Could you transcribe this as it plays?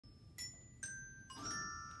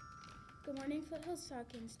Good morning, Foothills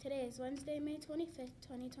Falcons. Today is Wednesday, May 25th,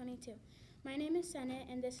 2022. My name is Senna,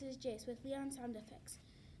 and this is Jace with Leon Sound Effects.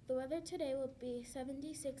 The weather today will be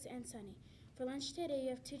 76 and sunny. For lunch today,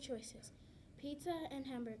 you have two choices, pizza and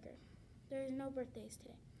hamburger. There is no birthdays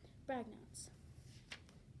today. Brag notes.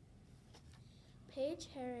 Paige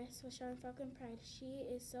Harris was showing Falcon Pride. She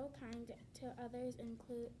is so kind to others and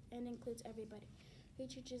includes everybody. Her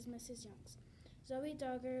teacher is Mrs. Youngs. Zoe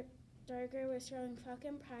Darger was showing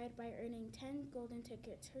Falcon Pride by earning 10 golden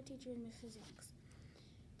tickets. Her teacher is Mrs. Youngs.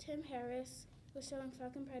 Tim Harris was showing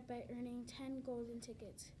Falcon Pride by earning 10 golden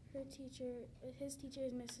tickets. His teacher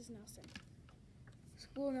is Mrs. Nelson.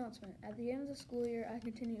 School announcement. At the end of the school year, I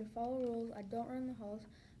continue to follow rules. I don't run the halls.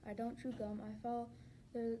 I don't chew gum. I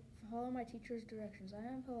follow my teacher's directions. I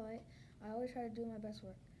am polite. I always try to do my best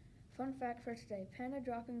work. Fun fact for today: panda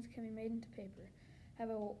droppings can be made into paper. Have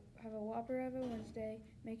a whopper of a Wednesday.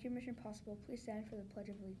 Make your mission possible. Please stand for the Pledge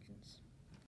of Allegiance.